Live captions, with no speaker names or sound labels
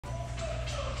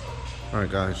All right,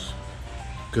 guys.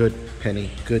 Good,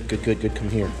 Penny. Good, good, good, good. Come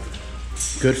here.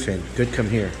 Good, Finn. Good, come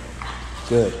here.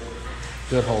 Good.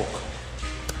 Good, Hulk.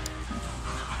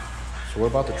 So we're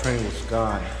about to train with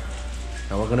Skye.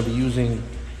 Now we're going to be using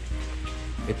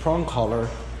a prong collar.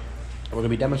 We're going to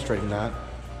be demonstrating that.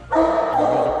 We're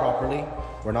going to use it properly.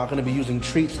 We're not going to be using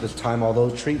treats this time,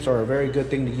 although treats are a very good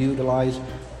thing to utilize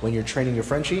when you're training your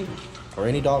Frenchie, or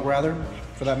any dog rather,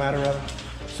 for that matter rather.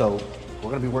 So we're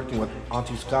going to be working with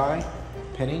Auntie Skye.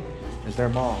 Penny is their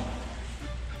mom.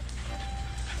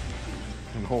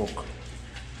 And Hulk.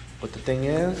 But the thing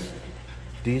is,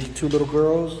 these two little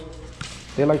girls,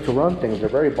 they like to run things. They're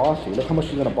very bossy. Look how much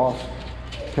she's going to boss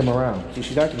him around. See,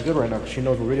 she's acting good right now because she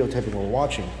knows we're videotaping, we're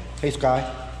watching. Hey, Skye.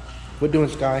 What doing,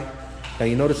 Skye? Now,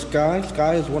 you notice Skye?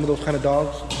 Skye is one of those kind of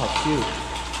dogs. How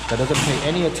cute. That doesn't pay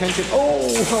any attention.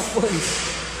 Oh, how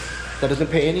funny. That doesn't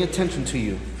pay any attention to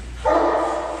you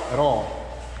at all.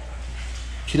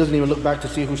 She doesn't even look back to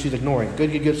see who she's ignoring.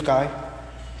 Good, good, good, Skye.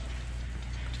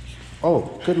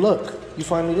 Oh, good look. You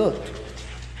finally looked.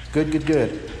 Good, good,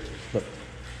 good. Look.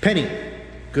 Penny.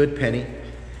 Good, Penny.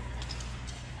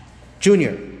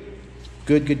 Junior.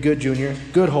 Good, good, good, Junior.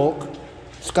 Good, Hulk.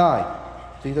 Skye.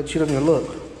 See that she doesn't even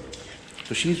look.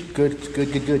 So she's good,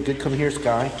 good, good, good. Good, come here,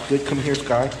 Skye. Good, come here,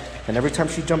 Skye. And every time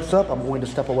she jumps up, I'm going to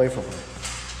step away from her.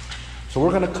 So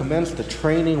we're going to commence the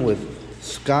training with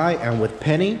Skye and with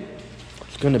Penny.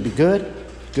 It's going to be good.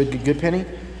 Good, good, good, Penny.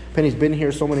 Penny's been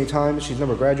here so many times. She's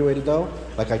never graduated, though.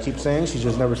 Like I keep saying, she's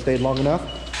just never stayed long enough.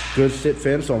 Good sit,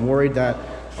 Finn. So I'm worried that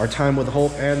our time with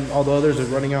Hulk and all the others is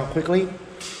running out quickly.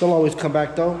 They'll always come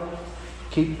back, though.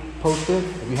 Keep posted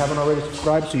if you haven't already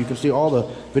subscribed, so you can see all the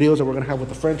videos that we're going to have with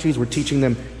the Frenchies. We're teaching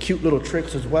them cute little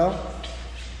tricks as well.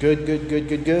 Good, good, good,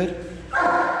 good, good.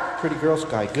 Pretty girl,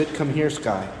 Skye. Good, come here,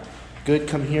 Skye. Good,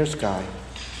 come here, Skye.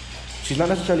 She's not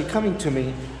necessarily coming to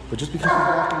me, but just because she's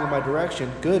walking in my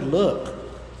direction, good look.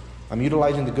 I'm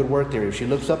utilizing the good word theory. If she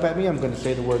looks up at me, I'm going to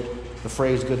say the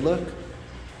phrase, good look.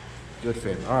 Good,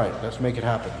 Finn. All right, let's make it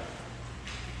happen.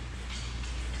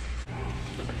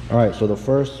 All right, so the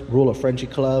first rule of Frenchie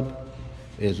Club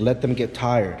is let them get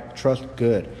tired. Trust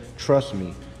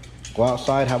me. Go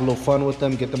outside, have a little fun with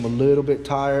them, get them a little bit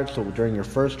tired. So during your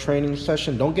first training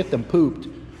session, don't get them pooped.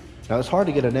 Now, it's hard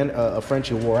to get a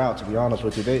Frenchie wore out, to be honest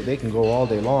with you. They can go all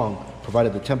day long,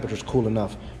 provided the temperature's cool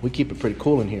enough. We keep it pretty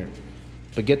cool in here.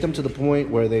 But get them to the point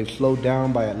where they've slowed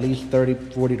down by at least 30,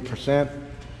 40%.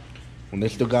 When they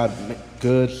still got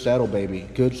good settle, baby,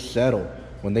 good settle.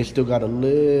 When they still got a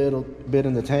little bit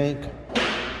in the tank.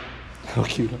 How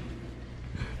cute.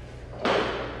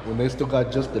 When they still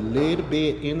got just a little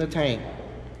bit in the tank,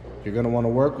 you're going to want to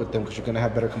work with them because you're going to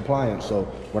have better compliance. So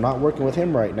we're not working with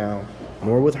him right now,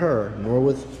 nor with her, nor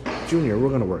with Junior. We're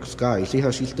going to work Skye. You see how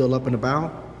she's still up and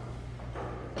about?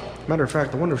 Matter of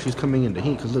fact, I wonder if she's coming into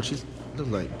heat because look,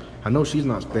 looks like, I know she's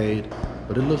not spayed,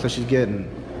 but it looks like she's getting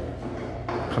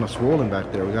kind of swollen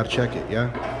back there. We got to check it,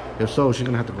 yeah? If so, she's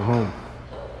going to have to go home.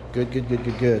 Good, good, good,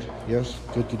 good, good. Yes,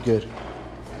 good, good, good.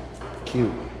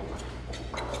 Cute.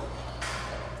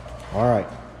 All right.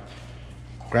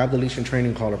 Grab the leash and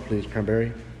training collar, please,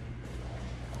 Cranberry.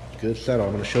 Good settle.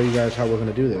 I'm going to show you guys how we're going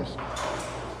to do this.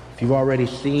 If you've already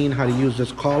seen how to use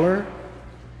this collar,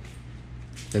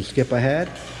 then skip ahead.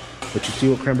 But you see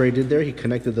what Cranberry did there? He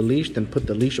connected the leash, then put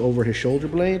the leash over his shoulder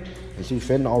blade. And see,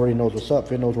 Finn already knows what's up.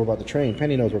 Finn knows we're about to train.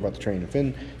 Penny knows we're about to train.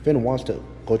 And Finn wants to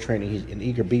go training. He's an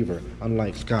eager beaver,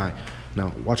 unlike Skye.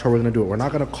 Now, watch how we're going to do it. We're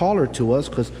not going to call her to us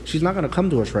because she's not going to come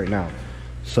to us right now.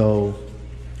 So,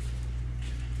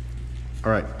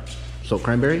 all right. So,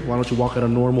 Cranberry, why don't you walk at a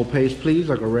normal pace, please,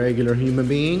 like a regular human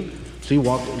being? So you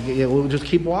walk, yeah, we'll just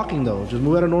keep walking, though. Just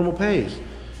move at a normal pace.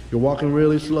 You're walking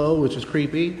really slow, which is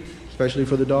creepy. Especially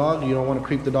for the dog. You don't want to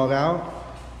creep the dog out.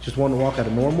 Just want to walk at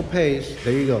a normal pace.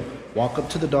 There you go. Walk up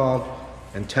to the dog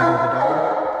and tell the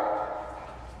dog.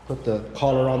 Put the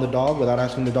collar on the dog without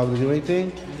asking the dog to do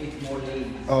anything.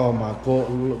 Oh my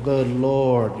good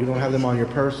Lord. You don't have them on your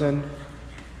person?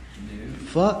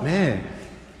 Fuck, man.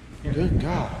 Good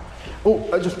God. Oh,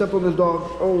 I just stepped on this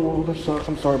dog. Oh, that sucks.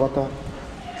 I'm sorry about that.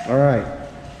 All right.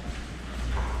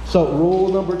 So rule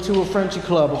number 2 of Frenchie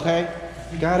Club, okay?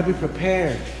 You gotta be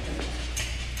prepared.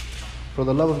 For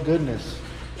the love of goodness.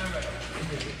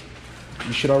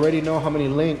 You should already know how many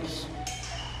links,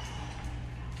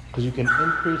 because you can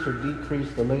increase or decrease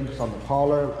the links on the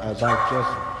collar, as I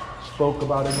just spoke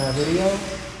about in that video.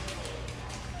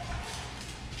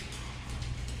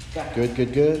 Good,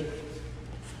 good, good.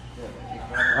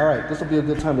 All right, this will be a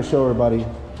good time to show everybody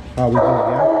how we do it,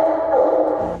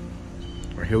 yeah?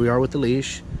 Right, here we are with the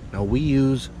leash. Now we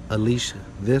use a leash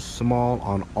this small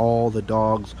on all the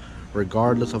dogs,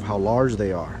 regardless of how large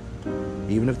they are.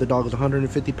 Even if the dog is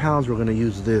 150 pounds, we're gonna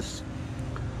use this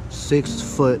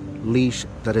 6-foot leash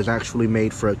that is actually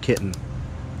made for a kitten.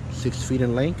 6 feet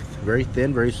in length, very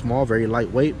thin, very small, very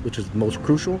lightweight, which is most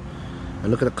crucial. And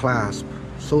look at the clasp,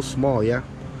 so small, yeah?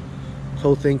 This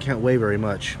whole thing can't weigh very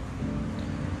much.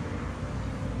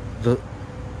 The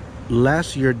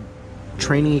less your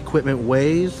training equipment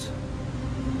weighs,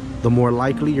 the more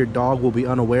likely your dog will be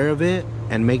unaware of it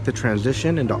and make the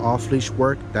transition into off-leash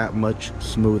work that much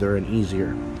smoother and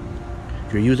easier.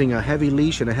 If you're using a heavy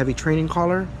leash and a heavy training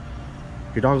collar,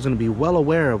 your dog's gonna be well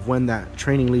aware of when that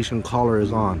training leash and collar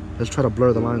is on. Let's try to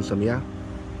blur the line some, yeah?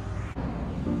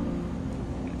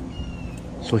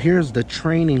 So here's the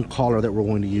training collar that we're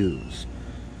going to use.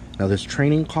 Now this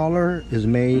training collar is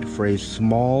made for a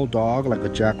small dog like a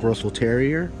Jack Russell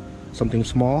Terrier, something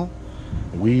small.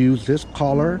 We use this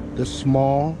collar, this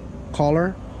small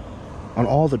collar, on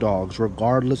all the dogs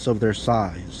regardless of their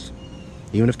size.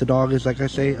 Even if the dog is, like I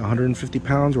say, 150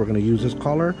 pounds, we're gonna use this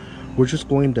collar. We're just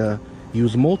going to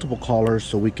use multiple collars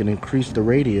so we can increase the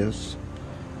radius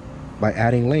by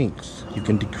adding links. You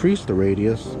can decrease the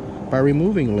radius by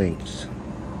removing links.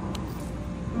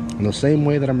 In the same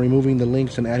way that I'm removing the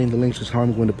links and adding the links is how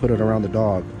I'm going to put it around the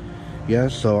dog.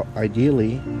 Yes, so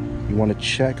ideally, you want to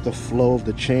check the flow of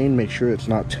the chain, make sure it's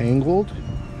not tangled.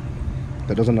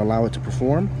 That doesn't allow it to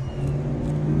perform.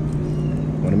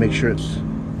 You want to make sure it's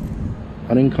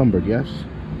unencumbered, yes?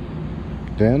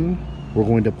 Then we're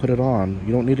going to put it on.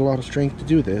 You don't need a lot of strength to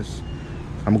do this.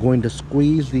 I'm going to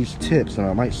squeeze these tips.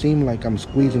 Now it might seem like I'm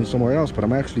squeezing somewhere else, but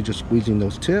I'm actually just squeezing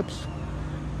those tips.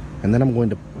 And then I'm going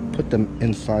to put them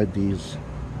inside these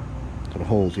little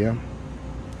holes, yeah?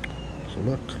 So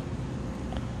look,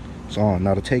 it's on.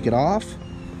 Now to take it off,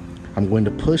 I'm going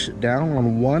to push it down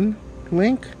on one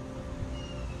link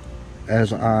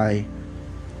as I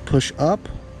push up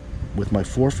with my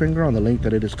forefinger on the link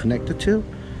that it is connected to.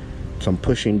 So I'm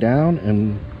pushing down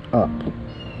and up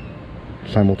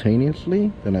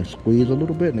simultaneously. Then I squeeze a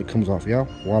little bit and it comes off, yeah?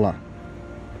 Voila.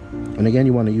 And again,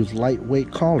 you want to use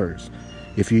lightweight collars.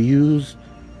 If you use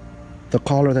the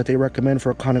collar that they recommend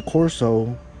for a Cane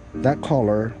Corso, that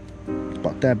collar is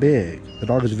about that big. The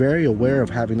dog is very aware of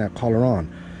having that collar on.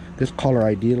 This collar,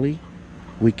 ideally,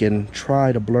 we can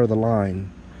try to blur the line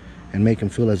and make him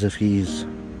feel as if he's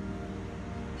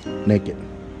naked.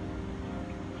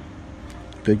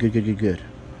 Good, good, good, good, good.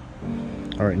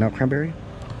 All right, now cranberry.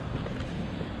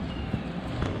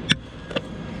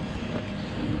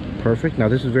 Perfect. Now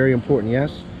this is very important,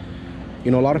 yes? You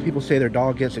know, a lot of people say their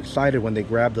dog gets excited when they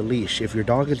grab the leash. If your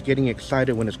dog is getting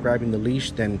excited when it's grabbing the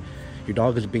leash, then your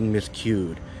dog is being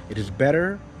miscued. It is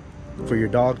better for your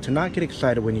dog to not get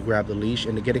excited when you grab the leash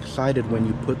and to get excited when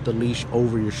you put the leash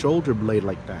over your shoulder blade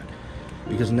like that.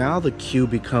 Because now the cue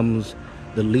becomes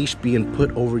the leash being put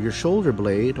over your shoulder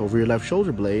blade, over your left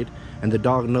shoulder blade, and the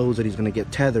dog knows that he's gonna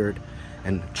get tethered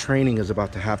and training is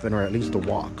about to happen, or at least a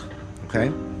walk,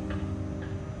 okay?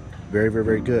 Very, very,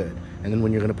 very good. And then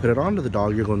when you're gonna put it onto the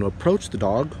dog, you're going to approach the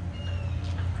dog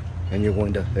and you're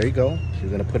going to, there you go. You're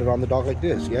gonna put it on the dog like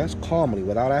this, yes? Calmly,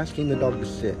 without asking the dog to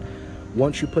sit.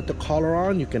 Once you put the collar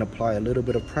on, you can apply a little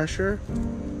bit of pressure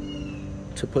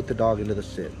to put the dog into the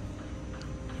sit.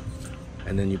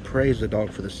 And then you praise the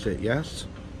dog for the sit, yes?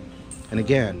 And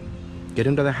again, get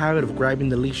into the habit of grabbing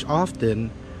the leash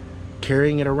often,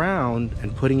 carrying it around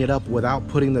and putting it up without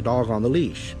putting the dog on the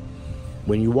leash.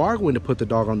 When you are going to put the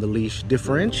dog on the leash,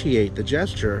 differentiate the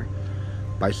gesture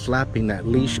by slapping that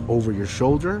leash over your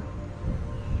shoulder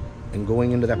and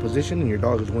going into that position, and your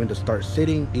dog is going to start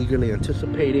sitting, eagerly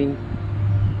anticipating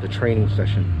the training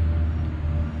session.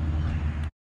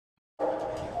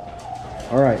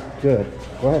 All right, good.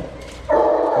 Go ahead.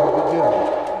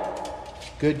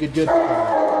 Good, good, good.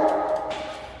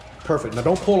 Perfect. Now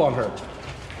don't pull on her.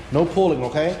 No pulling,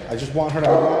 okay? I just want her to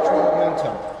have natural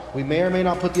momentum. We may or may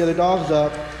not put the other dogs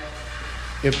up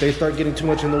if they start getting too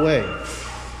much in the way.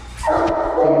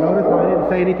 So you notice I didn't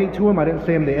say anything to him. I didn't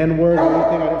say him the N-word or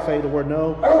anything. I didn't say the word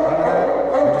no. None of that.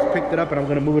 I just picked it up and I'm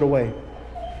gonna move it away.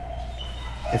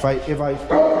 If I start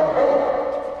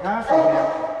passing him,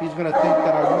 he's gonna think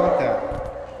that I want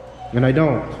that. And I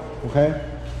don't, okay?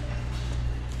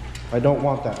 I don't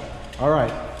want that. All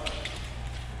right.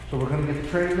 So we're gonna get the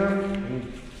training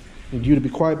done. Need you to be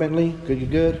quiet, Bentley. Good,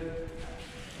 good, good.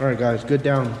 All right, guys, good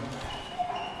down.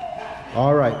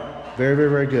 All right, very, very,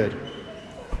 very good.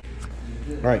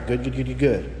 All right, good, good, good, good,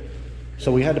 good.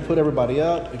 So we had to put everybody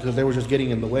up because they were just getting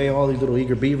in the way, all these little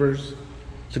eager beavers.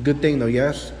 It's a good thing though,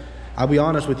 yes? I'll be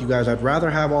honest with you guys, I'd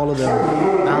rather have all of them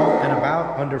out and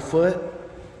about underfoot.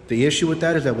 The issue with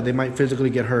that is that they might physically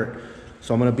get hurt.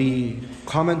 So I'm gonna be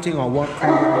commenting on what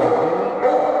cranberry is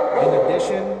doing. In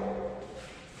addition,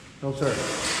 No, sir.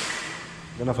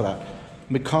 Enough of that.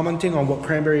 I'm commenting on what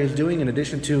Cranberry is doing in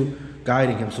addition to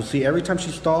guiding him. So see, every time she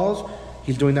stalls,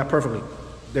 he's doing that perfectly.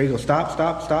 There you go. Stop,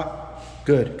 stop, stop.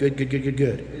 Good, good, good, good, good,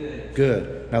 good.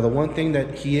 Good. Now the one thing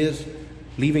that he is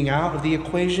leaving out of the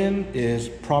equation is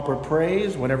proper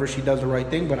praise whenever she does the right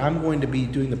thing, but I'm going to be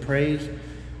doing the praise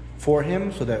for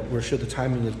him so that we're sure the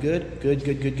timing is good. Good,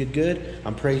 good, good, good, good.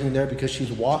 I'm praising there because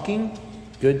she's walking.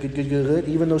 Good, good, good, good, good.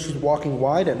 Even though she's walking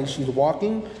wide, at least she's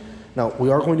walking. Now, we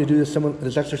are going to do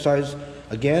this exercise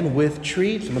again with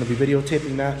treats. I'm going to be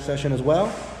videotaping that session as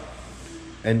well.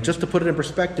 And just to put it in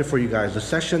perspective for you guys, the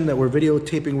session that we're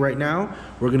videotaping right now,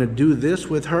 we're going to do this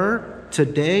with her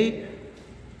today,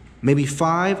 maybe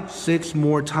 5, 6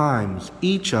 more times,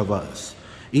 each of us.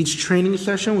 Each training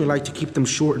session, we like to keep them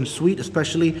short and sweet,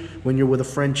 especially when you're with a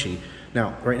Frenchie.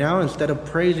 Now, right now, instead of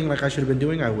praising like I should have been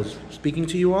doing, I was speaking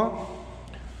to you all.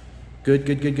 Good,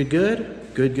 good, good, good, good.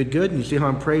 Good, good, good. And you see how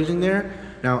I'm praising there?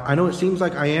 Now, I know it seems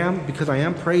like I am, because I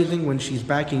am praising when she's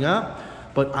backing up,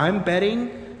 but I'm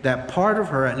betting that part of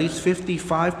her, at least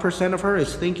 55% of her,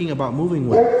 is thinking about moving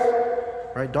with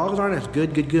us. Right? Dogs aren't as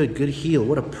good, good, good. Good heel.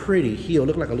 What a pretty heel.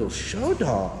 Look like a little show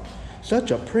dog.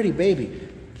 Such a pretty baby.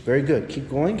 Very good. Keep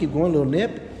going, little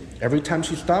nip. Every time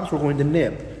she stops, we're going to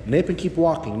nip. Nip and keep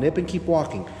walking, nip and keep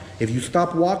walking. If you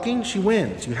stop walking, she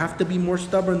wins. You have to be more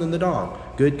stubborn than the dog.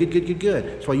 Good, good, good, good, good.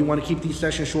 That's why you want to keep these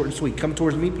sessions short and sweet. Come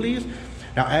towards me, please.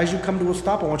 Now, as you come to a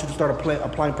stop, I want you to start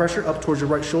applying pressure up towards your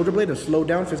right shoulder blade and slow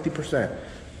down 50%.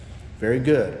 Very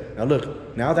good. Now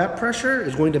look, now that pressure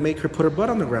is going to make her put her butt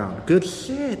on the ground. Good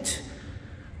sit.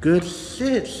 Good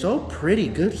sit. So pretty.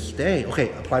 Good stay.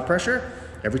 Okay, apply pressure.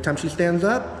 Every time she stands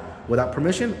up, without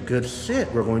permission, good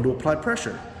sit. We're going to apply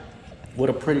pressure.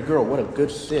 What a pretty girl. What a good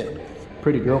sit.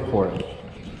 Pretty girl for it.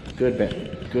 Good,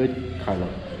 Ben. Good, Kyla.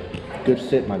 Good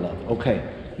sit, my love. Okay.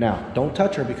 Now, don't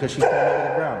touch her because she's falling to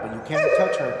the ground, but you can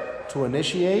touch her to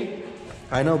initiate.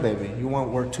 I know, baby. You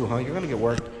want work too, huh? You're going to get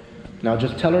worked. Now,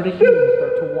 just tell her to heel and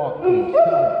start to walk, please. Tell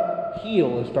her.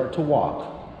 Heel and start to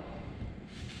walk.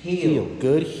 Heel.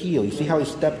 Good heel. You see how he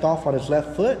stepped off on his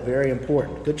left foot? Very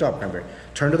important. Good job, Cranberry.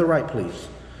 Turn to the right, please.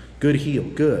 Good heel.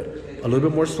 Good. A little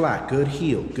bit more slack. Good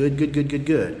heel. Good, good, good, good,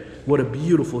 good. What a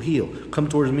beautiful heel. Come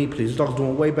towards me, please. This dog's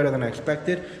doing way better than I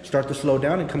expected. Start to slow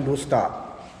down and come to a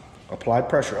stop. Apply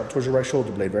pressure up towards your right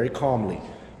shoulder blade very calmly.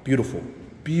 Beautiful.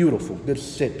 Beautiful. Good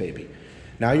sit, baby.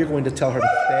 Now you're going to tell her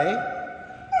to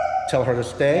stay. Tell her to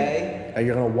stay. And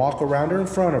you're going to walk around her in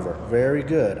front of her. Very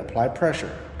good. Apply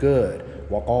pressure.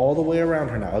 Good. Walk all the way around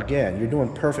her now. Again, you're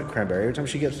doing perfect, Cranberry. Every time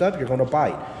she gets up, you're going to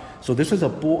bite. So this is a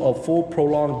full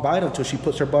prolonged bite until she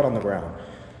puts her butt on the ground.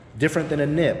 Different than a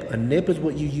nip. A nip is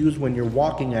what you use when you're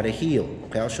walking at a heel.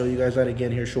 Okay, I'll show you guys that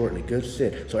again here shortly. Good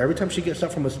sit. So every time she gets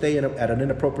up from a stay at an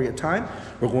inappropriate time,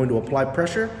 we're going to apply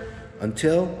pressure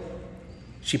until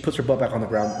she puts her butt back on the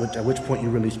ground, at which point you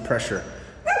release pressure.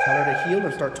 Tell her to heel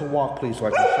and start to walk, please, so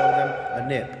I can show them a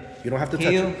nip. You don't have to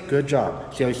touch her. Good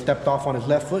job. See how he stepped off on his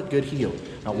left foot? Good heel.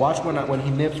 Now watch when he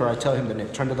nips or I tell him to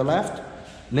nip. Turn to the left.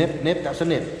 Nip, nip, that's a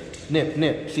nip. Nip,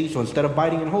 nip. See, so instead of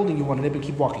biting and holding, you want to nip and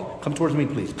keep walking. Come towards me,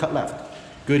 please. Cut left.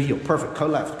 Good heel. Perfect. Cut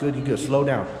left. Good, good. Slow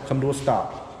down. Come to a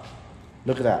stop.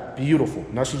 Look at that. Beautiful.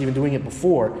 Now she's even doing it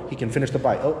before he can finish the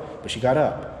bite. Oh, but she got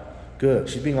up. Good.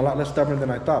 She's being a lot less stubborn than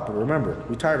I thought, but remember,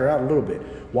 we tired her out a little bit.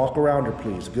 Walk around her,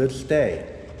 please. Good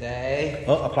stay. Stay.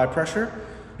 Oh, apply pressure.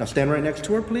 Now stand right next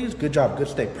to her, please. Good job. Good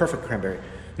stay. Perfect, Cranberry.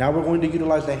 Now we're going to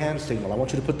utilize the hand signal. I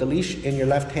want you to put the leash in your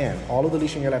left hand. All of the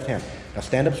leash in your left hand. Now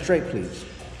stand up straight, please.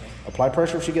 Apply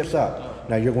pressure if she gets up.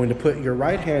 Now you're going to put your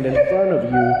right hand in front of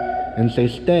you and say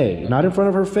stay. Not in front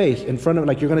of her face. In front of,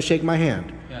 like you're going to shake my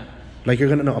hand. Yeah. Like you're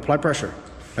going to, no, apply pressure.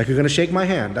 Like you're going to shake my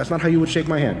hand. That's not how you would shake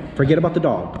my hand. Forget about the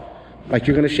dog. Like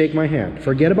you're going to shake my hand.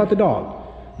 Forget about the dog.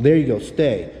 There you go.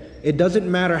 Stay. It doesn't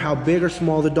matter how big or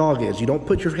small the dog is. You don't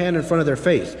put your hand in front of their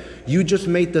face. You just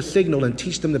make the signal and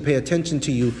teach them to pay attention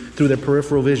to you through their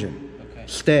peripheral vision. Okay.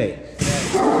 Stay.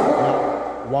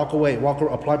 Now, walk away.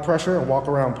 Apply pressure and walk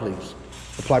around, please.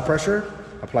 Apply pressure.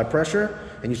 Apply pressure.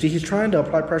 And you see he's trying to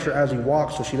apply pressure as he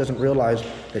walks so she doesn't realize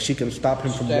that she can stop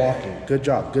him from walking. Good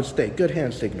job. Good stay. Good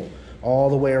hand signal. All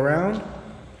the way around.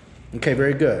 Okay,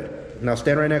 very good. Now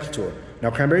stand right next to her. Now,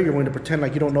 Cranberry, you're going to pretend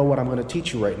like you don't know what I'm going to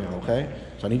teach you right now, okay?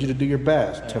 So I need you to do your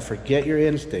best to forget your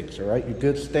instincts, all right? You're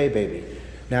good stay, baby.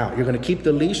 Now, you're going to keep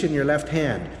the leash in your left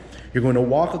hand. You're going to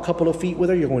walk a couple of feet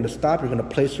with her. You're going to stop. You're going to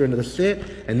place her into the sit.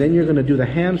 And then you're going to do the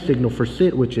hand signal for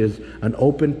sit, which is an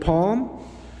open palm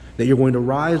that you're going to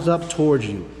rise up towards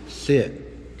you. Sit.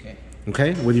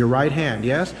 Okay? With your right hand,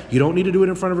 yes? You don't need to do it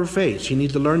in front of her face. She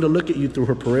needs to learn to look at you through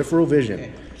her peripheral vision.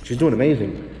 Okay. She's doing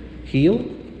amazing. Heel.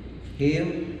 Heel.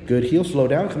 Good heel. Slow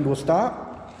down. Come to a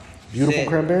stop. Beautiful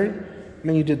cranberry? I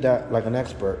mean, you did that like an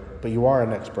expert, but you are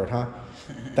an expert, huh?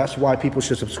 That's why people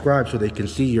should subscribe, so they can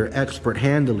see your expert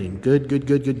handling. Good, good,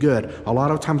 good, good, good. A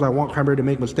lot of times I want cranberry to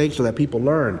make mistakes so that people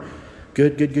learn.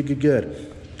 Good, good, good, good,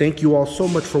 good. Thank you all so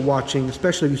much for watching,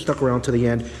 especially if you stuck around to the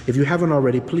end. If you haven't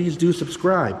already, please do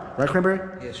subscribe. Right, Cranberry?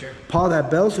 Yeah, sure. Paw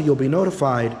that bell so you'll be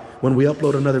notified when we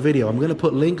upload another video. I'm going to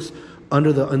put links in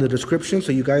the description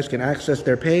so you guys can access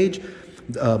their page.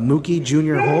 Mookie,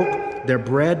 Junior, Hulk. They're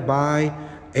bred by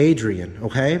Adrian,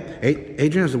 okay?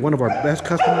 Adrian is one of our best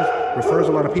customers, refers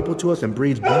a lot of people to us, and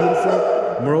breeds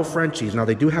beautiful Merle Frenchies. Now,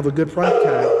 they do have a good price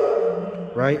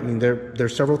tag, right? I mean, they're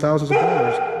several thousands of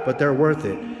dollars, but they're worth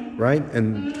it, right?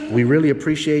 And we really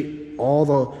appreciate all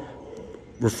the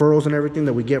referrals and everything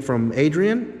that we get from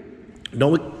Adrian.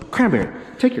 Cranberry,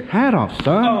 take your hat off,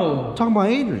 son. Oh. I'm talking about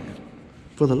Adrian.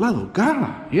 For the love of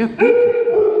God. Yeah, thank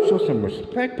you. Show some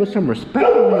respect. Put some respect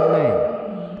on his name.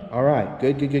 All right,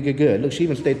 good, good, good, good, good. Look, she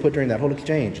even stayed put during that whole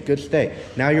exchange. Good stay.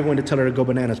 Now you're going to tell her to go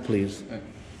bananas, please.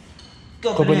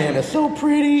 Go bananas. So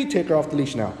pretty. Take her off the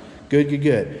leash now. Good, good,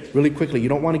 good. Really quickly, you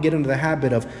don't want to get into the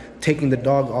habit of taking the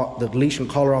dog off the leash and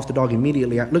collar off the dog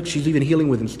immediately. Look, she's even healing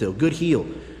with him still. Good heel.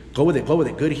 Go with it, go with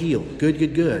it. Good heel. Good,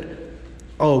 good, good.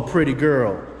 Oh, pretty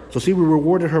girl. So see, we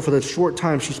rewarded her for the short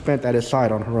time she spent at his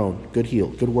side on her own. Good heel.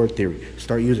 Good word theory.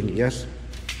 Start using it, yes?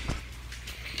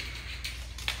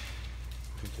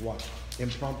 Watch.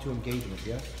 Impromptu engagement,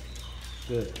 yes?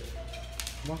 Good.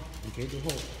 Come on, engage your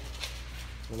whole.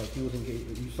 Well, like he was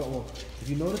engaged. You saw, well, if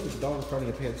you notice that the dog is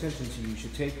starting to pay attention to you, you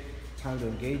should take time to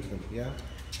engage them, yeah?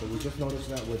 But we just noticed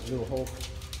that with little Hulk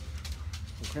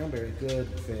and Cranberry. Good,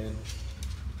 Finn.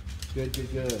 Good,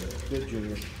 good, good. Good,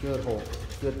 Junior. Good, Hulk.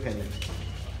 Good, Penny.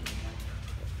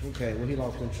 Okay, well, he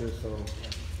lost interest, so.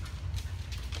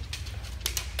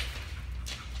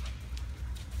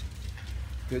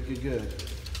 Good, good, good.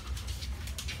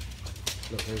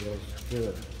 Look, there he goes.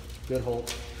 Good. Good, Hulk.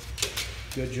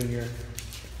 Good, Junior.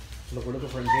 Look, we're looking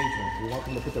for engagement. We want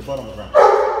them to put their butt on the ground.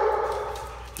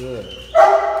 Good.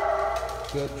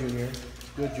 Good, Junior.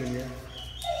 Good, Junior.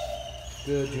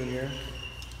 Good, Junior.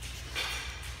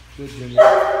 Good, Junior.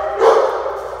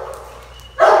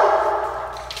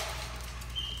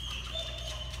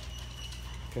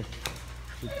 Okay.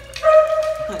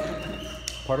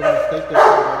 Part of the mistake there,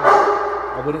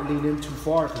 I wouldn't lean in too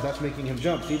far because that's making him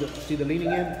jump. See the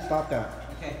leaning in? Stop that.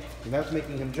 Okay. And that's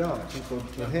making him jump. See, so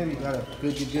with him, you gotta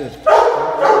good.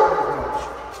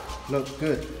 Look,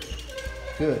 good.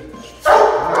 Good.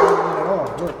 I'm not leaning at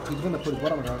all. Look, he's gonna put his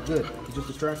butt on the ground. Good. He's just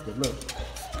distracted. Look.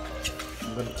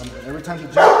 Every time he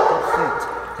jumps, that's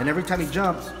it. And every time he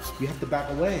jumps, you have to back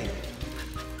away.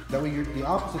 That way, the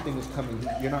opposite thing is coming.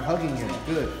 You're not hugging him.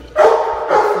 Good.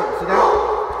 See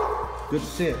that? Good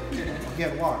sit.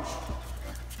 Again, watch.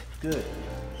 Good.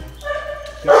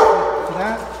 Good. See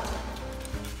that?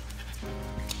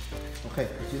 Okay,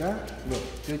 see that? Look.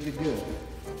 Good, good, good.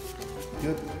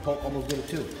 Good. Hulk almost did it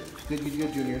too. Good, good,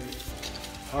 good, Junior.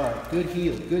 All right. Good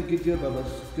heel. Good, good, good,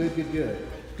 Bubba's. Good, good, good.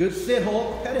 Good sit,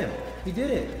 Hulk. Pet him. He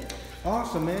did it.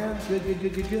 Awesome, man. Good, good,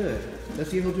 good, good, good.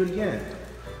 Let's see if he'll do it again.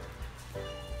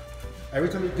 Every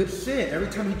time good sit. Every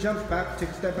time he jumps back, take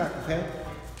a step back, okay?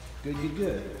 Good, good,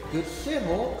 good. Good sit,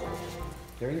 Hulk.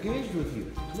 They're engaged with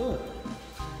you. Look.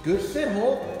 Good sit,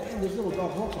 Hulk. Damn, this little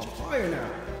dog Hulk's on fire now.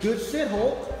 Good sit,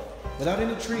 Hulk. Without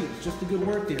any treats, just a good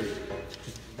word theory.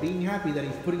 Just being happy that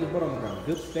he's putting his butt on the ground.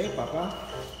 Good stay, Papa.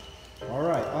 All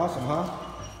right, awesome, huh?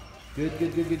 Good,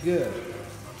 good, good, good, good.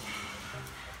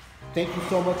 Thank you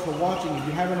so much for watching. If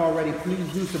you haven't already, please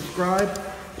do subscribe.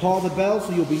 Paw the bell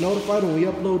so you'll be notified when we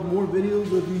upload more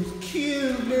videos of these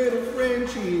cute little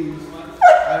Frenchies.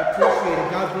 I appreciate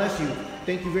it. God bless you.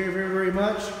 Thank you very, very, very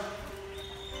much.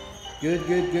 Good,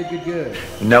 good, good, good, good.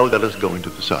 Now let us go into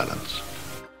the silence.